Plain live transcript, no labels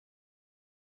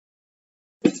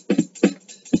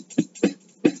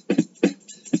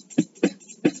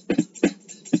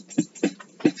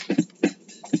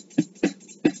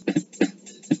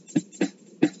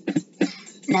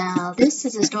Now, this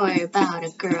is a story about a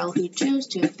girl who chose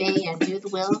to obey and do the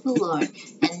will of the Lord.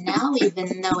 And now,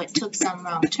 even though it took some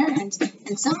wrong turns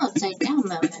and some upside-down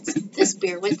moments, the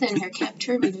spirit within her kept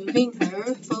her moving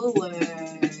her forward.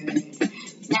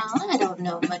 Now, I don't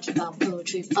know much about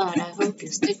poetry, but I hope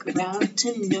you'll stick around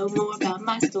to know more about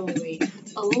my story.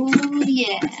 Oh,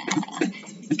 yeah.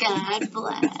 God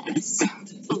bless.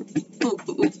 Ooh, ooh,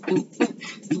 ooh, ooh,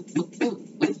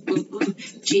 ooh.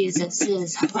 Jesus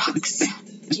is rocks.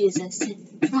 Jesus is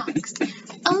rocks.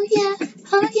 Oh yeah,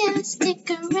 stick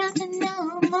around to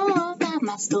know more about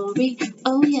my story.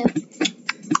 Oh yeah.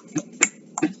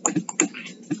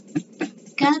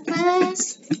 God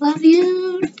bless, love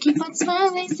you, keep on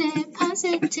smiling, stay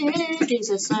positive.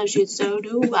 Jesus loves you, so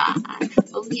do I.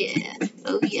 Oh yeah,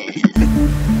 oh yeah.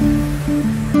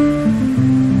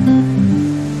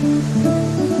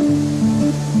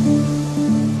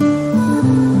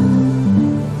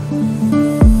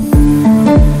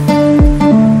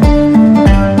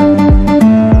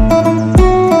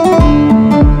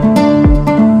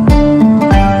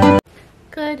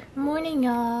 Good morning,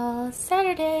 y'all.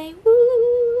 Saturday,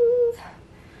 woo!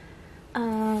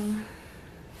 I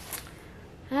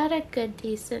had a good,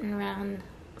 decent round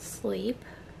sleep.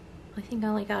 I think I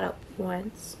only got up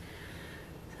once,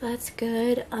 so that's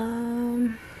good. I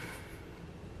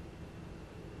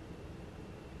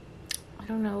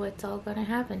don't know what's all gonna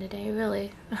happen today,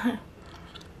 really.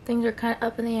 Things are kind of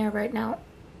up in the air right now.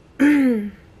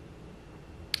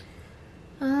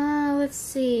 Let's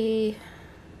see.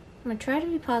 I'm gonna try to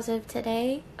be positive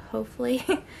today, hopefully.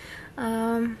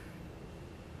 I'm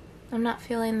not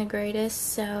feeling the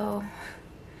greatest, so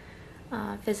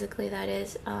physically that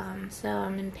is, so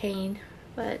I'm in pain,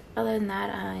 but other than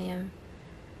that I am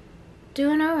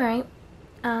doing alright.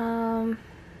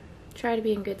 Try to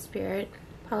be in good spirit.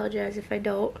 Apologize if I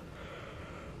don't.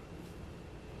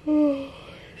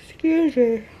 Excuse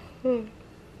me.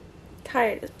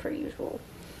 Tired as per usual.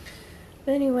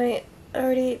 But anyway, I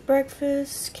already ate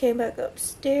breakfast, came back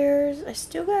upstairs. I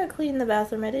still gotta clean the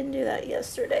bathroom. I didn't do that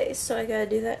yesterday, so I gotta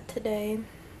do that today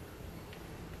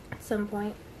at some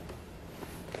point.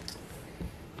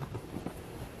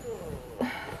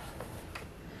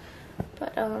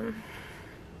 But,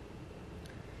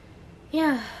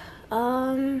 yeah,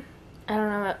 I don't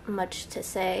know much to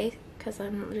say, because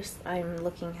I'm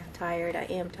looking tired. I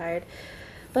am tired.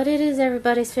 But it is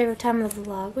everybody's favorite time of the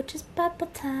vlog, which is Bible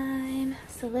time.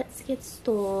 So let's get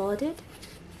started.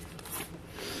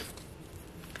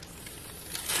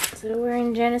 So we're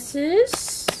in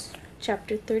Genesis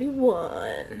chapter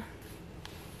 31.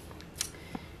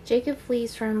 Jacob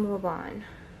flees from Laban.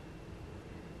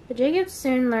 But Jacob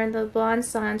soon learned that Laban's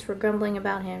sons were grumbling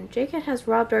about him. Jacob has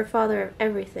robbed our father of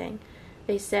everything,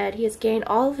 they said. He has gained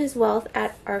all of his wealth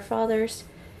at our father's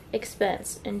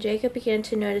expense. And Jacob began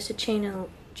to notice a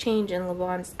change in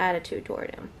Laban's attitude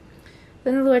toward him.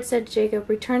 Then the Lord said to Jacob,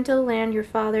 "Return to the land your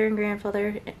father and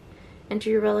grandfather and to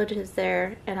your relatives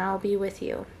there, and I will be with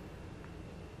you."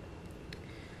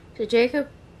 So Jacob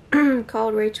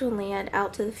called Rachel and Leah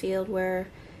out to the field where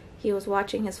he was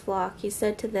watching his flock. He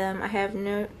said to them, "I have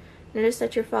noticed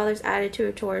that your father's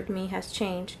attitude toward me has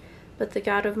changed, but the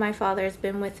God of my father has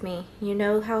been with me. You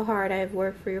know how hard I have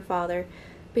worked for your father,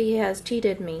 but he has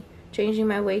cheated me, changing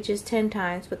my wages 10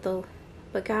 times,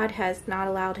 but God has not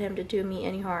allowed him to do me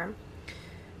any harm.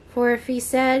 For if he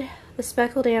said, 'The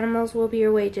speckled animals will be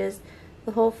your wages,'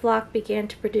 the whole flock began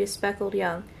to produce speckled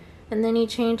young. And then he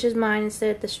changed his mind and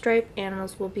said, 'The striped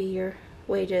animals will be your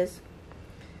wages.'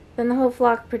 Then the whole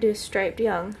flock produced striped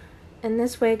young. In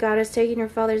this way God has taken your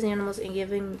father's animals and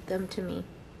given them to me.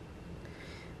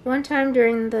 One time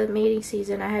during the mating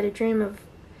season I had a dream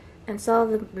and saw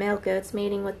the male goats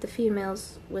mating with the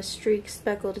females with streaks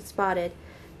speckled and spotted.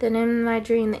 Then in my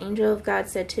dream the angel of God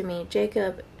said to me,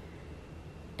 'Jacob,'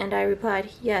 and I replied,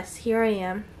 'Yes, here I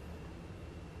am.'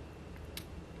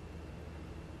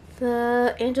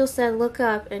 The angel said, 'Look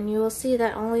up, and you will see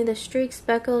that only the streaked,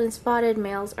 speckled, and spotted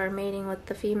males are mating with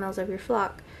the females of your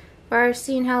flock. For I have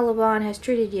seen how Laban has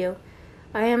treated you.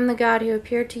 I am the God who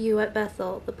appeared to you at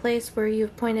Bethel, the place where you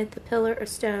have pointed the pillar of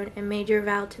stone and made your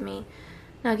vow to me.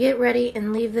 Now get ready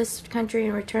and leave this country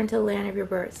and return to the land of your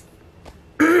birth.'"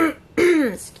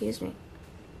 Excuse me.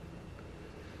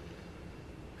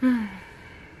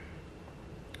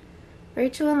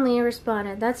 Rachel and Leah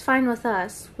responded, "That's fine with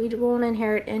us. We won't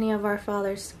inherit any of our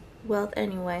father's wealth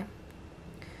anyway.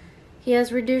 He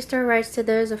has reduced our rights to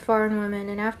those of foreign women,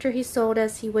 and after he sold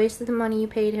us, he wasted the money you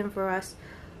paid him for us.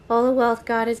 All the wealth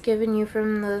God has given you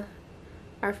from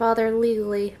our father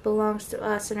legally belongs to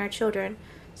us and our children.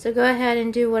 So go ahead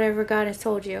and do whatever God has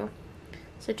told you."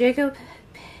 So Jacob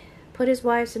put his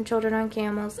wives and children on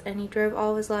camels, and he drove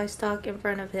all his livestock in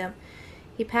front of him.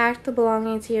 He packed the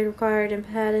belongings he had acquired in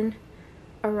Paddan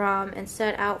Aram and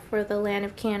set out for the land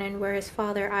of Canaan, where his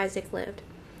father Isaac lived.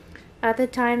 At the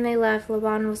time they left,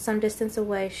 Laban was some distance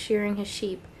away, shearing his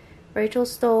sheep. Rachel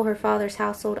stole her father's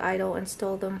household idol and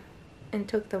took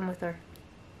them with her.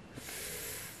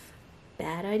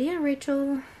 Bad idea,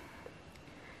 Rachel.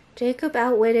 Jacob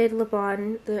outwitted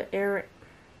Laban the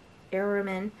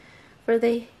Aramean, for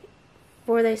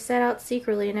they set out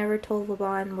secretly and never told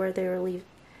Laban where they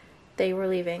were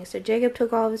leaving. So Jacob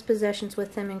took all of his possessions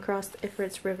with him and crossed the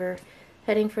Euphrates River,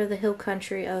 heading for the hill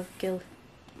country of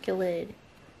Gilead.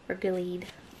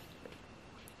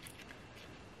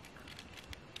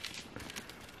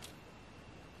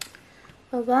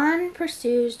 Laban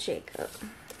pursues Jacob.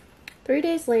 3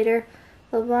 days later,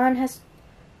 Laban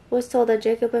was told that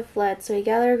Jacob had fled, so he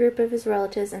gathered a group of his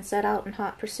relatives and set out in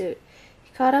hot pursuit.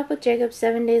 He caught up with Jacob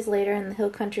 7 days later in the hill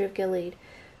country of Gilead.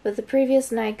 But the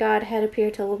previous night God had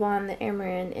appeared to Laban the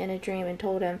Aramean in a dream and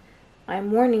told him, "I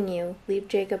am warning you, leave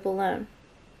Jacob alone."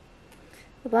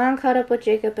 Laban caught up with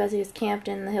Jacob as he was camped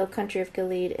in the hill country of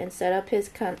Gilead and set up his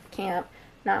camp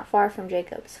not far from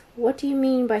Jacob's. "What do you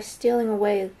mean by stealing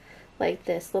away like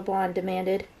this?" Laban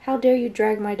demanded. "How dare you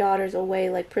drag my daughters away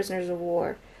like prisoners of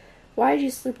war? Why did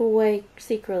you slip away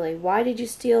secretly? Why did you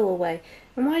steal away?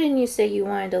 And why didn't you say you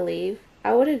wanted to leave?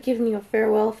 I would have given you a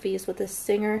farewell feast with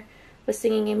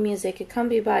singing and music,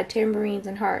 accompanied by tambourines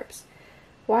and harps.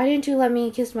 Why didn't you let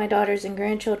me kiss my daughters and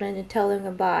grandchildren and tell them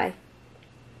goodbye?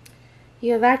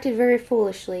 You have acted very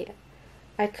foolishly.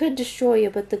 I could destroy you,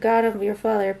 but the God of your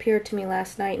father appeared to me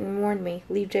last night and warned me,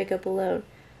 leave Jacob alone.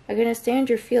 I can understand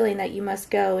your feeling that you must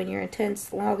go and your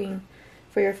intense longing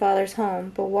for your father's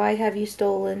home, but why have you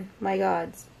stolen my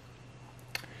gods?"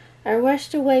 "I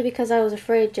rushed away because I was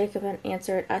afraid," Jacob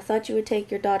answered. "I thought you would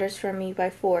take your daughters from me by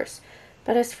force.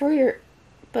 But as far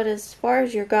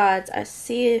as your gods, I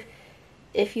see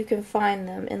if you can find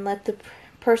them, and let the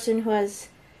person who has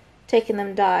taken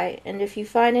them die. And if you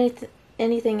find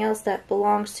anything else that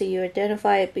belongs to you,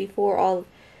 identify it before all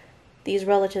these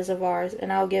relatives of ours,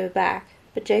 and I will give it back."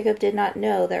 But Jacob did not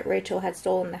know that Rachel had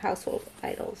stolen the household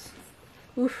idols.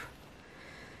 Oof.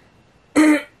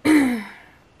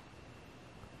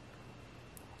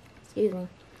 Excuse me.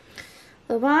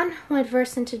 Laban went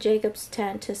first into Jacob's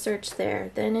tent to search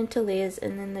there, then into Leah's,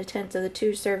 and then the tents of the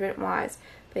 2 servant wives,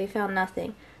 but he found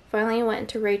nothing. Finally he went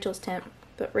into Rachel's tent,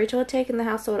 but Rachel had taken the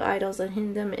household idols and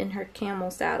hidden them in her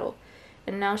camel saddle,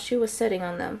 and now she was sitting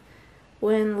on them.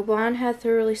 When Laban had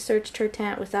thoroughly searched her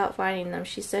tent without finding them,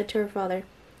 she said to her father,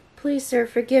 "Please, sir,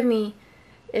 forgive me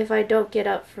if I don't get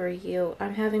up for you.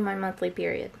 I'm having my monthly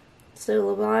period." So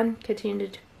Laban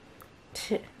continued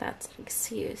that's an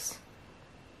excuse.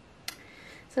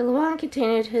 So Laban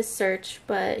continued his search,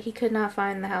 but he could not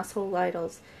find the household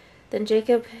idols. Then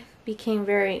Jacob became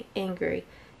very angry,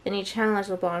 and he challenged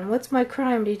Laban. "What's my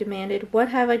crime?" he demanded. "What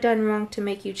have I done wrong to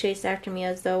make you chase after me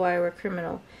as though I were a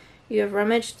criminal? You have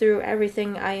rummaged through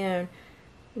everything I own.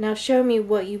 Now show me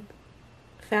what you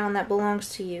found that belongs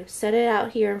to you. Set it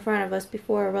out here in front of us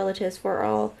before our relatives for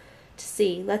all to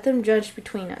see. Let them judge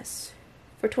between us.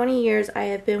 For 20 years I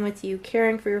have been with you,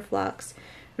 caring for your flocks,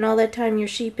 and all that time your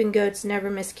sheep and goats never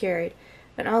miscarried.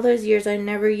 In all those years I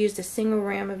never used a single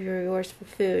ram of yours for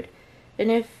food.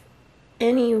 And if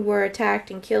any were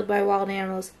attacked and killed by wild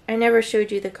animals, I never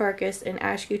showed you the carcass and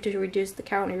asked you to reduce the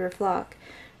count of your flock.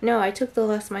 No, I took the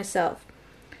loss myself.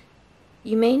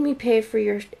 You made me pay for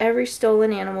your every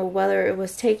stolen animal, whether it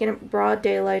was taken in broad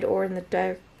daylight or in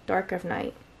the dark of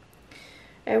night.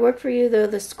 I worked for you through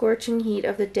the scorching heat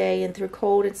of the day and through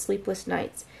cold and sleepless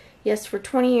nights. Yes, for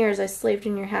 20 years I slaved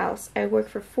in your house. I worked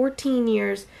for 14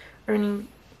 years earning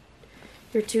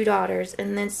your 2 daughters,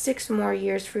 and then 6 more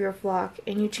years for your flock,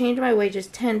 and you changed my wages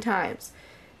 10 times.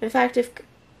 In fact, if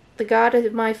the God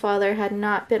of my father had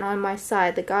not been on my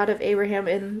side, the God of Abraham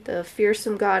and the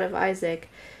fearsome God of Isaac,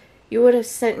 you would have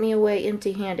sent me away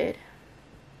empty-handed.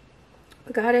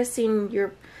 But God has seen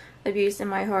your abuse and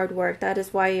my hard work. That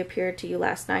is why he appeared to you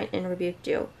last night and rebuked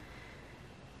you.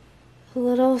 A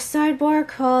little sidebar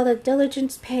called the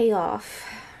diligence payoff.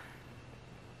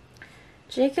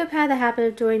 Jacob had the habit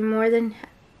of doing more than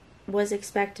was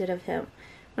expected of him.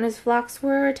 When his flocks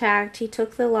were attacked, he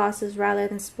took the losses rather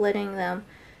than splitting them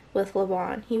with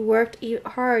Laban. He worked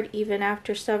hard even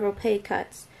after several pay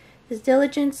cuts. His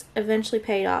diligence eventually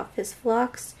paid off. His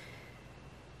flocks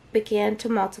began to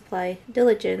multiply.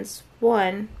 Diligence,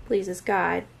 1, pleases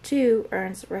God. 2,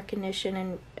 earns recognition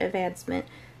and advancement.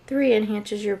 3,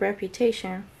 enhances your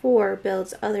reputation. 4,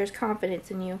 builds others'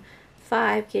 confidence in you.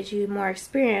 5, gives you more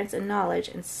experience and knowledge.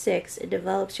 And 6, it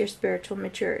develops your spiritual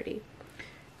maturity.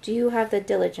 Do you have the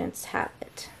diligence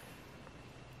habit?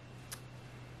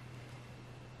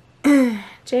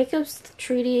 Jacob's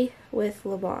treaty with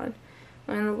Laban.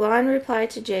 When Laban replied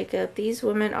to Jacob, "These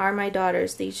women are my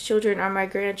daughters, these children are my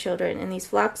grandchildren, and these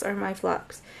flocks are my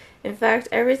flocks. In fact,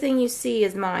 everything you see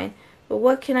is mine. But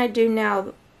what can I do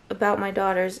now about my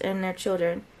daughters and their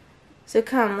children? So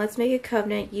come, let's make a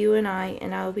covenant, you and I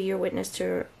will be your witness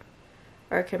to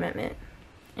our commitment."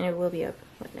 And it will be a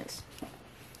witness.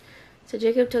 So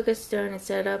Jacob took a stone and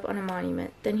set it up on a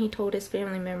monument. Then he told his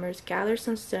family members, "Gather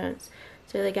some stones."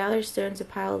 So they gathered stones and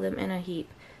piled them in a heap.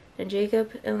 Then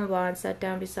Jacob and Laban sat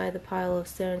down beside the pile of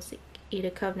stones to eat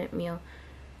a covenant meal.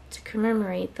 To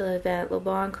commemorate the event,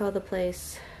 Laban called the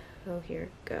place, here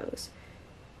it goes,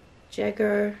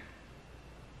 Jegar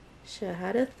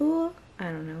Shahadathul? I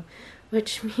don't know,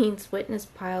 which means witness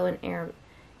pile in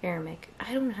Aramaic.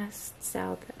 I don't know how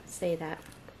to say that.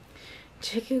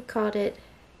 Jacob called it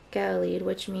Galilee,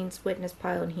 which means witness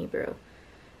pile in Hebrew.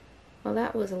 Well,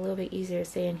 that was a little bit easier to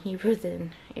say in Hebrew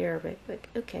than Arabic, but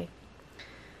okay.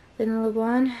 Then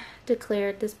Laban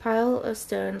declared, "This pile of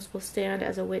stones will stand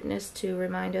as a witness to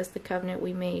remind us the covenant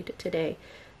we made today."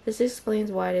 This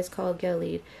explains why it is called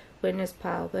Galilee, witness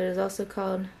pile, but it is also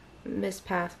called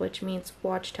Mizpath, which means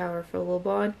watchtower. For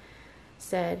Laban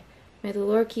said, "May the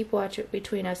Lord keep watch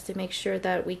between us to make sure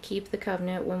that we keep the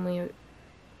covenant when we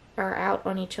are out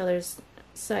on each other's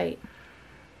sight.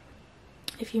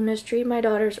 If you mistreat my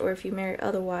daughters or if you marry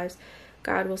other wives,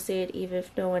 God will see it even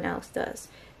if no one else does.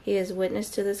 He is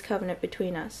witness to this covenant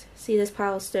between us. See this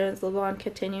pile of stones," Laban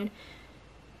continued,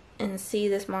 "and see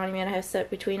this monument I have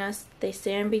set between us. They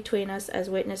stand between us as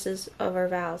witnesses of our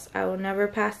vows. I will never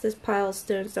pass this pile of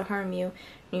stones to harm you,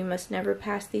 and you must never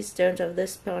pass these stones of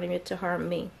this monument to harm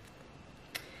me.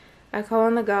 I call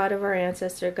on the God of our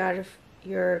ancestor, God of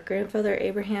your grandfather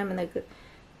Abraham, and the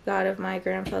God of my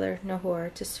grandfather Nahor,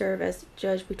 to serve as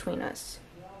judge between us."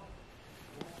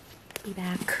 Be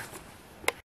back.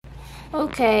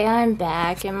 Okay, I'm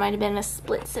back. It might have been a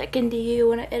split second to you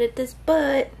when I edit this,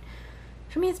 but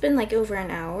for me it's been like over an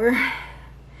hour.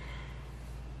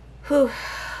 Whew.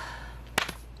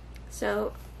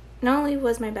 So, not only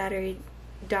was my battery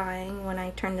dying when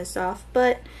I turned this off,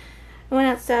 but I went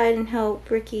outside and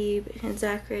helped Ricky and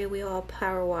Zachary. We all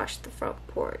power washed the front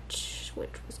porch,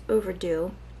 which was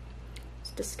overdue.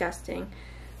 It's disgusting.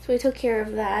 So we took care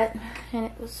of that, and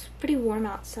it was pretty warm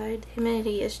outside. The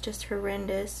humidity is just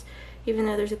horrendous. Even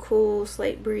though there's a cool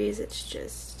slight breeze, it's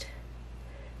just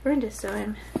horrendous. So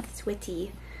I'm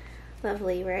sweaty.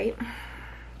 Lovely, right?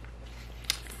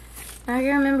 Now I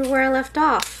gotta remember where I left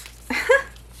off.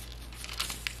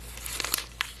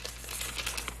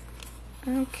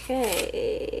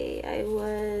 Okay,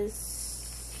 where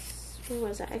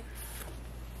was I?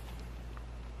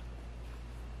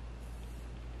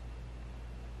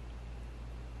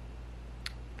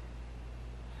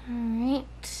 Alright.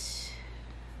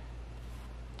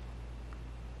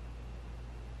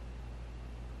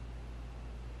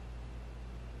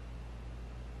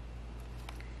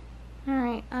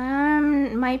 Alright,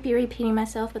 might be repeating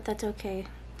myself, but that's okay.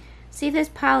 See this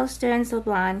pile of stones,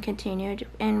 Laban continued,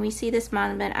 and we see this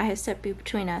monument I have set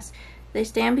between us. They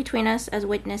stand between us as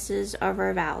witnesses of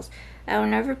our vows. I will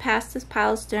never pass this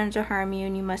pile of stones to harm you,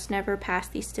 and you must never pass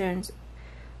these stones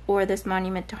or this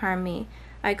monument to harm me.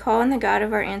 I call on the God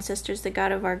of our ancestors, the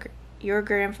God of your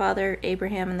grandfather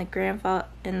Abraham, and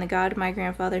the God of my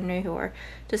grandfather Nahor,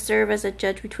 to serve as a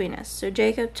judge between us. So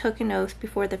Jacob took an oath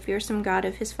before the fearsome God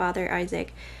of his father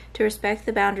Isaac to respect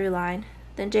the boundary line.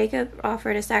 Then Jacob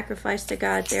offered a sacrifice to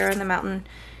God there on the mountain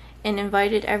and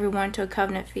invited everyone to a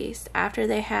covenant feast. After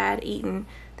they had eaten,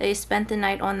 they spent the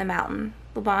night on the mountain.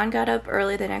 Laban got up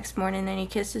early the next morning, and he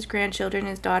kissed his grandchildren,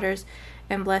 his daughters,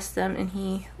 and blessed them, and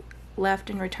he left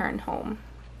and returned home.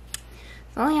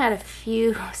 I only had a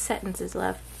few sentences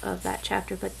left of that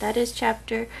chapter, but that is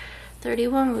chapter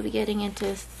 31. We'll be getting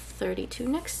into 32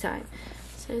 next time.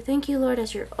 So thank you, Lord,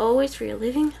 as you're always, for your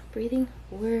living, breathing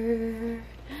word.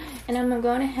 And I'm going to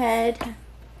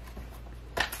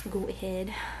go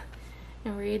ahead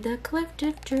and read the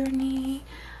collective journey.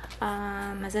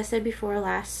 As I said before,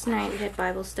 last night we had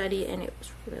Bible study, and it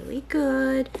was really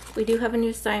good. We do have a new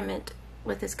assignment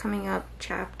with this coming up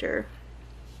chapter.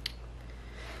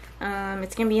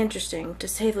 It's going to be interesting, to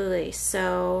say the least.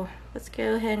 So let's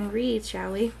go ahead and read,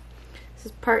 shall we? This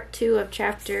is part 2 of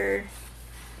chapter...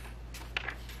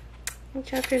 What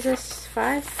chapter is this?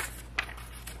 5?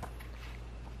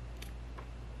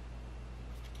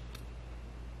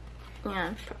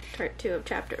 Yeah, part 2 of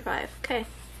chapter 5. Okay.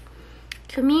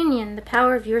 Communion, the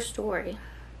power of your story.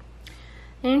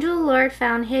 The angel of the Lord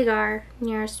found Hagar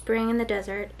near a spring in the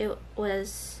desert. It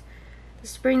was the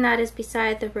spring that is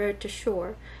beside the road to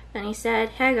shore. And he said,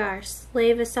 Hagar,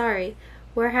 slave of Sarai,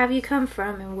 where have you come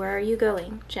from, and where are you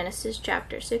going? Genesis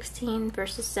chapter 16,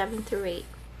 verses 7 through 8.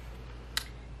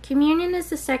 Communion is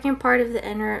the second part of the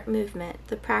inner movement.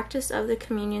 The practice of the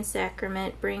communion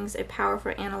sacrament brings a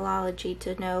powerful analogy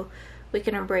to know we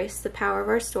can embrace the power of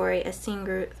our story as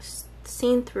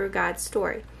seen through God's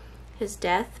story, his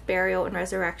death, burial, and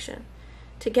resurrection.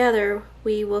 Together,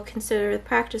 we will consider the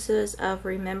practices of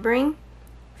remembering,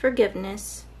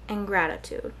 forgiveness, and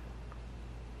gratitude.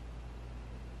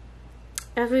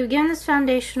 As we begin this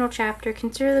foundational chapter,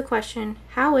 consider the question,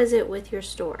 how is it with your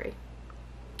story?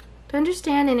 To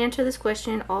understand and answer this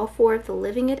question, all four of the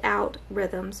living it out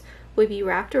rhythms will be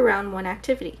wrapped around one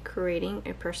activity, creating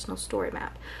a personal story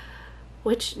map.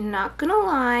 Which, not gonna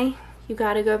lie, you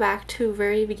gotta go back to the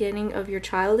very beginning of your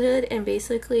childhood and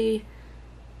basically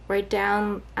write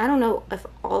down, I don't know if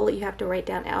you have to write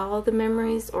down all the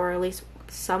memories, or at least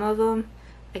some of them,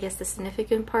 I guess the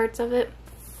significant parts of it,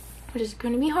 which is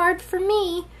going to be hard for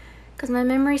me because my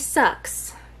memory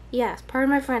sucks. Yes, pardon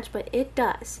my French, but it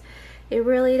does. It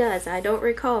really does. I don't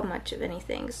recall much of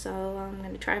anything, so I'm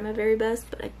going to try my very best,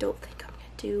 but I don't think I'm going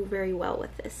to do very well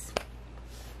with this.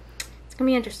 It's going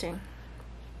to be interesting.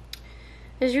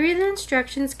 As you read the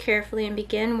instructions carefully and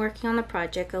begin working on the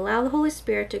project, allow the Holy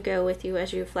Spirit to go with you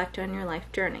as you reflect on your life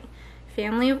journey.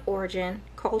 Family of origin,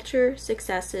 culture,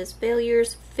 successes,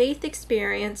 failures, faith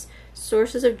experience,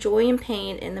 sources of joy and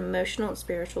pain, and emotional and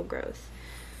spiritual growth.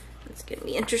 It's going to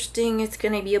be interesting. It's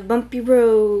going to be a bumpy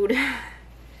road.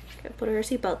 Gotta put our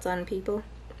seatbelts on, people.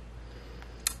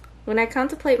 When I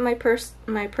contemplate my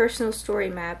personal story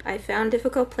map, I found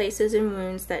difficult places and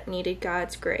wounds that needed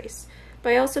God's grace.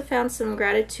 But I also found some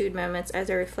gratitude moments as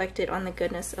I reflected on the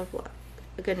goodness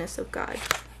of God.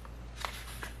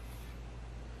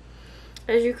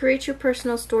 As you create your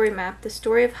personal story map, the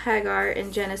story of Hagar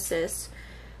in Genesis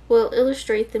will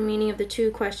illustrate the meaning of the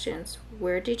two questions.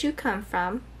 Where did you come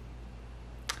from?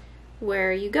 Where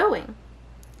are you going?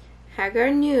 Hagar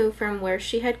knew from where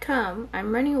she had come,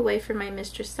 I'm running away from my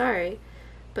mistress Sarai,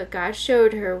 but God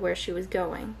showed her where she was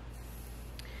going.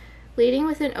 Leading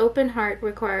with an open heart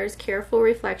requires careful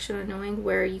reflection on knowing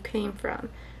where you came from,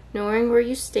 knowing where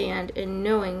you stand, and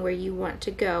knowing where you want to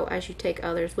go as you take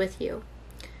others with you.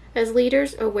 As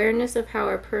leaders, awareness of how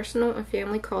our personal and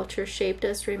family culture shaped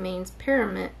us remains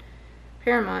paramount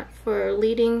for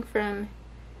leading from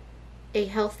a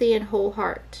healthy and whole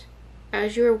heart.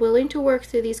 As you are willing to work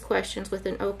through these questions with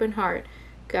an open heart,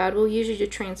 God will use you to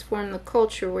transform the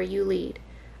culture where you lead.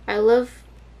 I love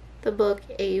the book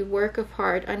A Work of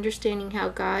Heart, Understanding How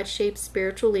God Shapes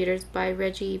Spiritual Leaders by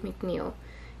Reggie McNeil.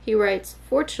 He writes,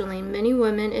 fortunately, many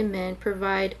women and men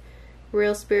provide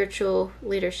real spiritual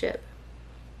leadership.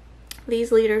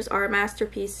 These leaders are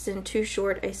masterpieces and too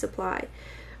short a supply.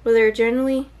 While they are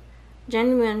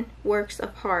genuine works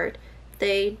of art,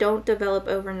 they don't develop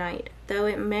overnight, though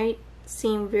it might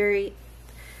seem very...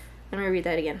 Let me read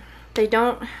that again. They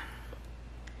don't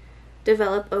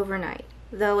develop overnight,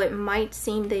 though it might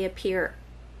seem they appear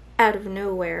out of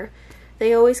nowhere.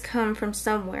 They always come from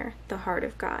somewhere, the heart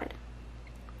of God.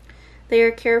 They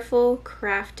are careful,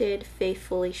 crafted,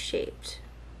 faithfully shaped.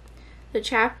 The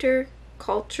chapter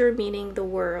Culture Meaning the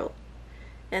World,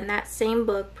 and that same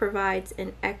book provides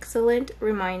an excellent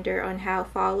reminder on how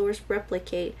followers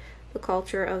replicate the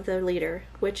culture of the leader,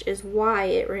 which is why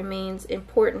it remains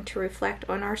important to reflect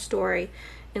on our story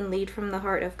and lead from the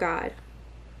heart of God.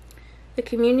 The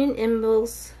communion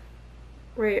symbols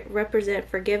represent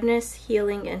forgiveness,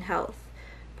 healing, and health.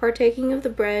 Partaking of the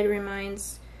bread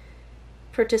reminds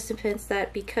participants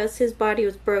that because his body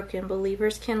was broken,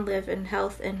 believers can live in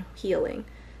health and healing.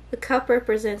 The cup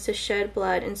represents his shed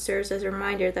blood and serves as a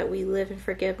reminder that we live in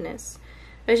forgiveness.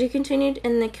 As you continue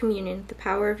in the communion, the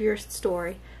power of your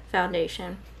story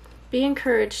foundation, be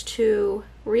encouraged to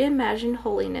reimagine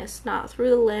holiness not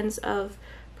through the lens of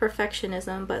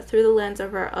perfectionism, but through the lens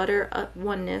of our utter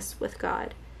oneness with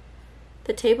God.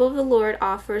 The table of the Lord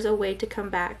offers a way to come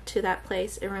back to that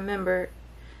place and remember,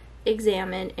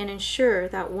 examine, and ensure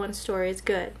that one story is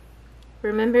good.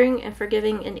 Remembering and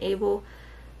forgiving enable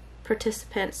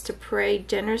participants to pray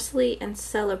generously and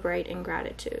celebrate in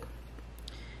gratitude.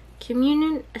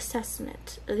 Communion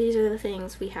assessment. These are the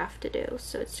things we have to do,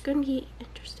 so it's going to be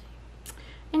interesting.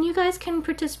 And you guys can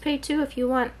participate too if you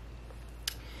want.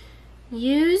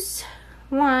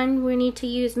 We need to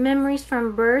use memories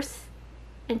from birth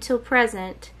until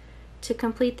present to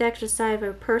complete the exercise of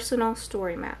a personal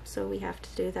story map. So we have to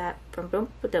do that from boom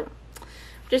to boom.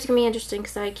 Just gonna be interesting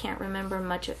because I can't remember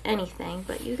much of anything,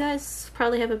 but you guys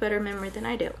probably have a better memory than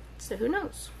I do, so who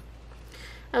knows.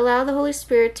 Allow the Holy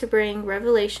Spirit to bring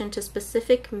revelation to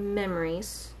specific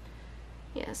memories.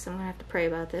 Yes, I'm going to have to pray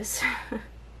about this.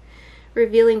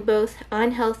 Revealing both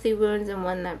unhealthy wounds and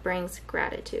one that brings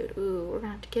gratitude. Ooh, we're going to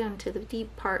have to get into the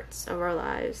deep parts of our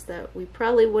lives that we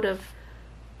probably would have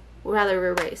rather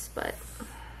erased, but...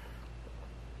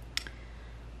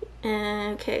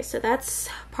 Okay, so that's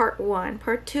part 1.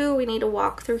 Part 2, we need to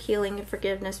walk through healing and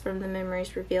forgiveness from the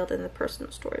memories revealed in the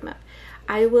personal story map.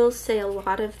 I will say a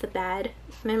lot of the bad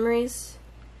memories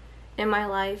in my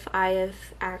life I have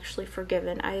actually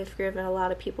forgiven. I have forgiven a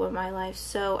lot of people in my life,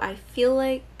 so I feel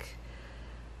like,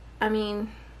 I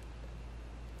mean,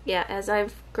 yeah, as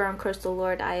I've grown close to the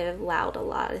Lord, I have allowed a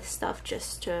lot of stuff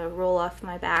just to roll off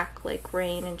my back like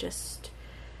rain and just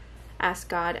ask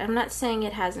God. I'm not saying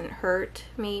it hasn't hurt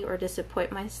me or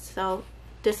disappointed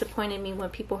me when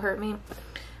people hurt me,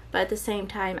 but at the same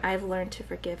time, I've learned to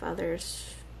forgive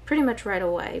others pretty much right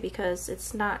away, because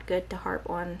it's not good to harp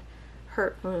on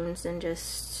hurt wounds and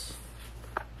just,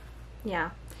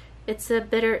 yeah, it's not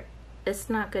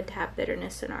good to have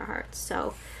bitterness in our hearts.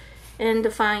 So, and to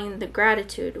find the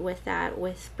gratitude with that,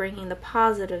 with bringing the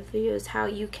positive views, how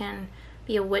you can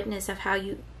be a witness of how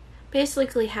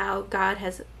God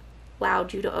has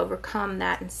allowed you to overcome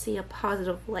that and see a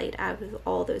positive light out of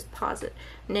all those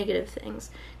negative things.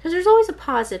 Because there's always a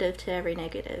positive to every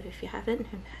negative, if you haven't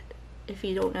known that, if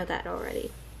you don't know that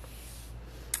already.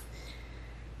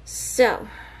 So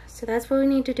that's what we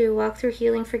need to do. Walk through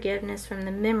healing forgiveness from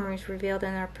the memories revealed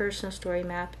in our personal story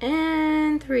map.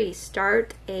 And 3,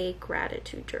 start a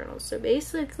gratitude journal. So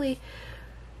basically,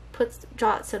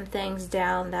 jot some things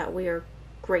down that we are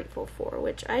grateful for,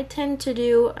 which I tend to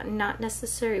do, not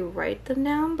necessarily write them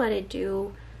down, but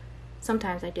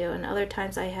sometimes I do, and other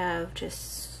times I have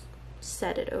just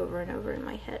said it over and over in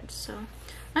my head. So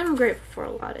I'm grateful for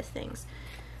a lot of things.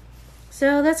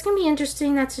 So that's going to be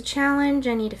interesting. That's a challenge.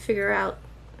 I need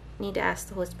to ask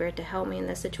the Holy Spirit to help me in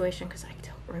this situation, because I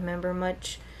don't remember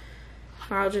much,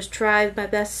 or I'll just try my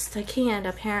best I can,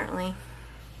 apparently.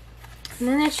 And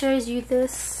then it shows you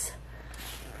this.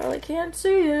 Probably can't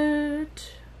see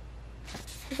it.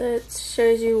 That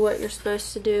shows you what you're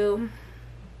supposed to do.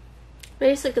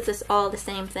 Basically, it's all the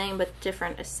same thing, but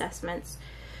different assessments.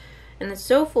 In the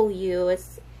soulful you,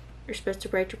 you're supposed to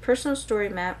write your personal story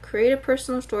map. Create a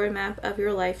personal story map of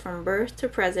your life from birth to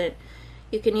present.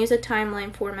 You can use a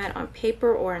timeline format on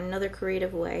paper or another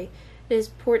creative way. It is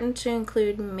important to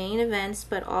include main events,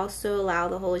 but also allow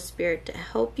the Holy Spirit to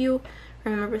help you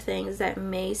remember things that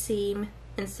may seem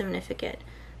insignificant.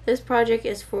 This project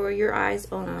is for your eyes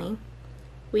only.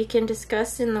 We can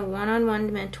discuss in the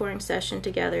one-on-one mentoring session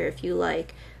together if you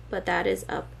like, but that is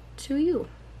up to you.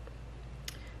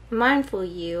 Mindful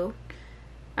you,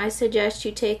 I suggest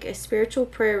you take a spiritual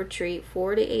prayer retreat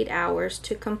 4 to 8 hours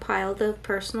to compile the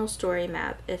personal story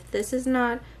map. If this is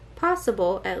not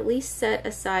possible, at least set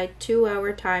aside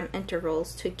 2-hour time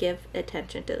intervals to give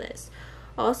attention to this.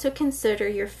 Also consider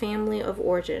your family of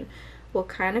origin. What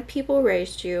kind of people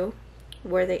raised you?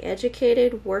 Were they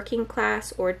educated, working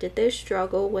class, or did they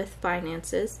struggle with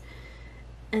finances?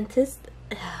 No.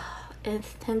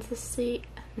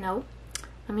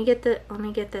 Let me get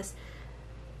this.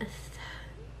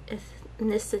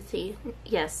 Ethnicity.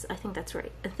 Yes, I think that's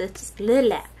right. Ethnicity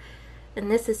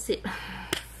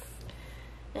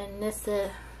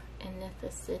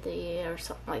or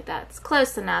something like that. It's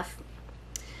close enough.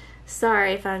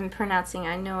 Sorry if I'm pronouncing.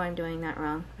 I know I'm doing that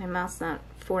wrong. My mouth's not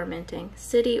fermenting.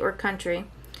 City or country.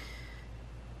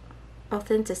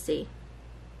 Authenticity.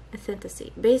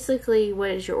 Basically,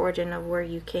 what is your origin of where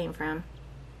you came from?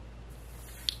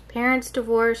 Parents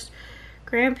divorced.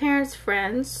 Grandparents,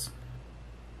 friends.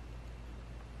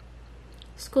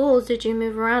 Schools, did you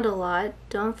move around a lot?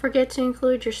 Don't forget to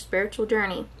include your spiritual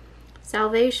journey.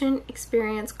 Salvation,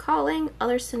 experience, calling,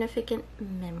 other significant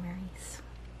memories.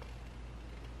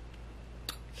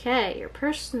 Okay,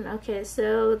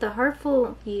 so the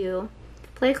heartful you.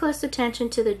 Pay close attention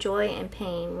to the joy and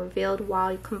pain revealed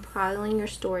while compiling your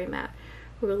story map.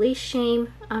 Release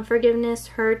shame, unforgiveness,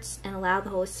 hurts, and allow the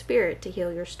Holy Spirit to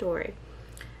heal your story.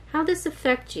 How does this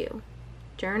affect you?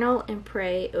 Journal and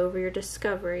pray over your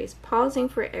discoveries, pausing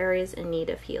for areas in need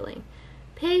of healing.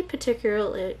 Pay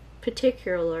particular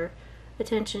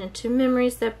attention to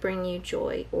memories that bring you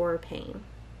joy or pain.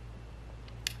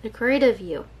 The creative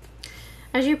you.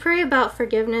 As you pray about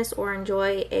forgiveness or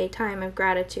enjoy a time of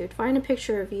gratitude, find a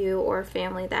picture of you or a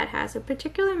family that has a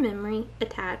particular memory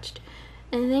attached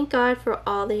and thank God for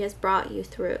all that He has brought you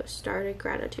through. Start a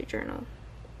gratitude journal.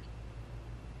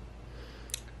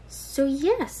 So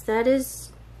yes, that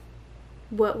is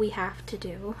what we have to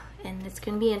do, and it's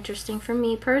going to be interesting for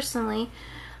me personally.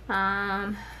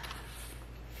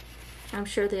 I'm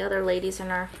sure the other ladies in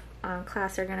our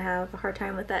class are going to have a hard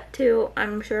time with that too.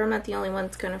 I'm sure I'm not the only one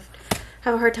that's going to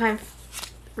have a hard time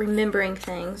remembering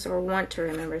things or want to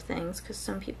remember things, because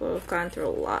some people have gone through a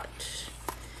lot.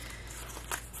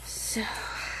 So,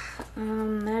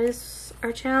 that is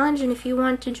our challenge, and if you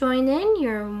want to join in,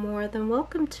 you're more than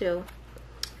welcome to.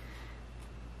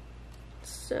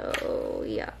 So,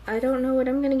 yeah, I don't know what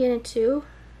I'm going to get into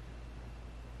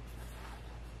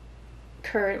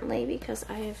currently, because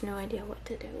I have no idea what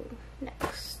to do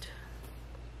next.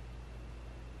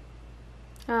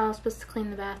 Oh, I was supposed to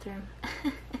clean the bathroom.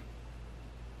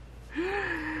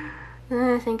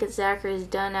 I think if Zachary's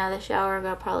done out of the shower,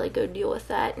 I'll probably go deal with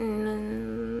that.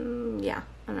 And yeah,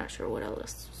 I'm not sure what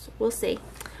else. We'll see.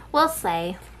 We'll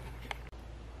see.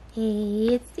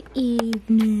 Hey, it's the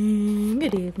evening.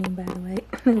 Good evening, by the way.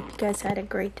 I hope you guys had a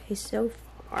great day so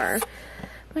far.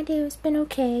 My day has been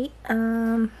okay.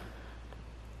 Can't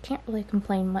really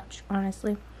complain much,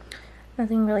 honestly.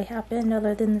 Nothing really happened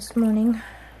other than this morning.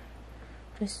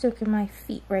 Just soaking my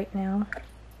feet right now.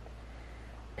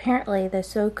 Apparently the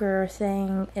soaker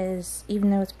thing is,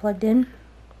 even though it's plugged in,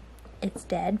 it's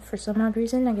dead for some odd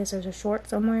reason. I guess there's a short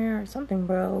somewhere or something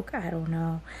broke. I don't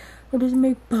know. It doesn't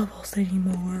make bubbles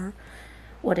anymore.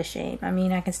 What a shame. I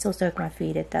mean, I can still soak my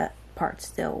feet if that part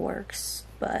still works,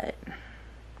 but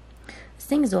this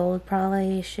thing is old.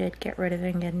 Probably should get rid of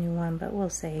it and get a new one, but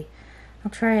we'll see. I'll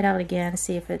try it out again,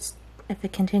 see if it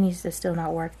continues to still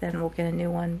not work, then we'll get a new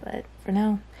one, but for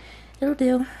now, it'll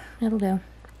do. It'll do.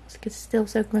 I can still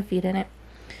soak my feet in it.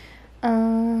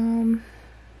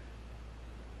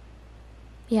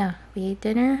 Yeah, we ate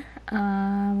dinner.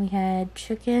 We had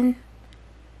chicken,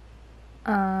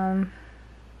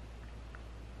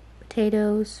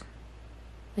 potatoes,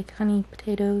 like honey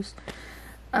potatoes.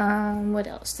 What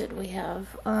else did we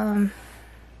have?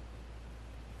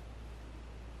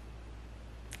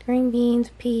 Green beans,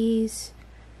 peas.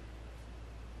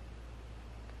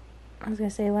 I was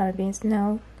gonna say lima beans.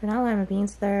 No, they're not lima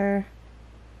beans. They're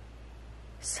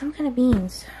some kind of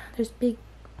beans. There's big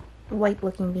white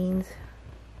looking beans.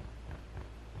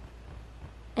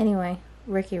 Anyway,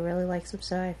 Ricky really likes them,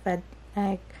 so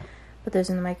I put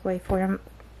those in the microwave for him.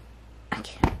 I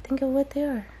can't think of what they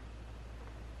are.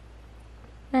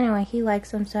 Anyway, he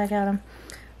likes them, so I got them.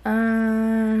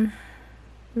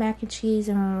 Mac and cheese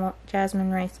and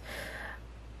jasmine rice.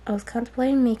 I was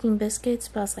contemplating making biscuits,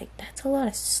 but I was like, that's a lot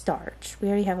of starch. We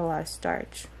already have a lot of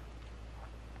starch.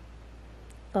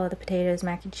 Oh, the potatoes,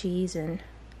 mac and cheese, and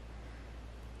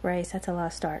rice, that's a lot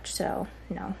of starch, so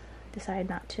no. Decided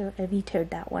not to. I vetoed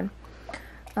that one.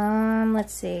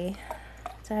 Let's see.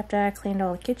 So after I cleaned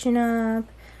all the kitchen up,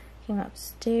 came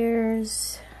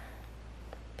upstairs,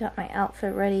 got my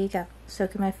outfit ready, got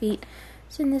soaking my feet.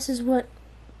 So this is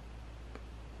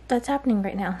that's happening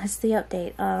right now. That's the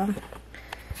update.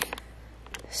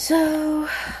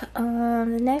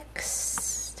 The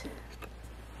next,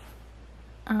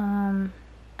 I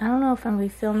don't know if I'm going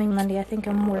to be filming Monday. I think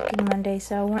I'm working Monday,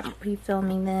 so I won't be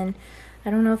filming then. I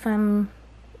don't know if I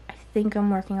think I'm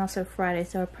working also Friday,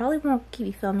 so I probably won't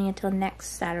keep filming until next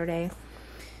Saturday.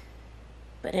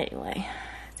 But anyway,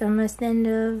 it's almost the end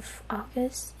of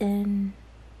August, and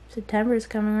September is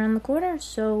coming around the corner,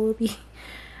 so we'll be,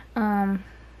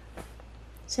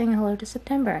 saying hello to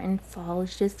September, and fall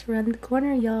is just around the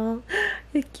corner, y'all.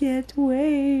 I can't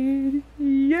wait.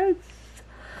 Yes.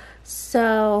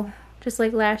 So, just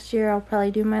like last year, I'll probably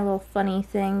do my little funny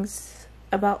things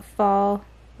about fall,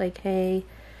 like, hey,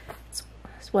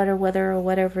 sweater weather or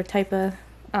whatever type of,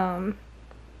 here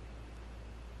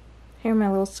are my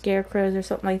little scarecrows or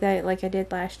something like that, like I did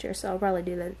last year. So I'll probably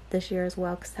do that this year as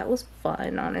well, because that was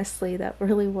fun, honestly. That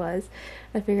really was.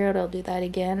 I figured I'll do that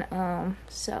again.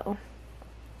 So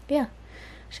yeah,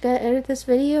 just gotta edit this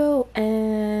video,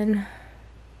 and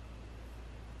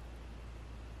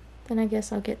then I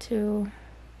guess I'll get to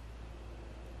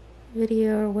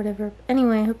video or whatever.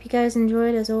 Anyway, I hope you guys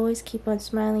enjoyed. As always, keep on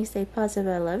smiling, stay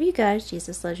positive. I love you guys.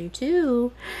 Jesus loves you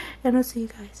too, and I'll see you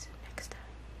guys next time.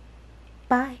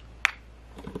 Bye.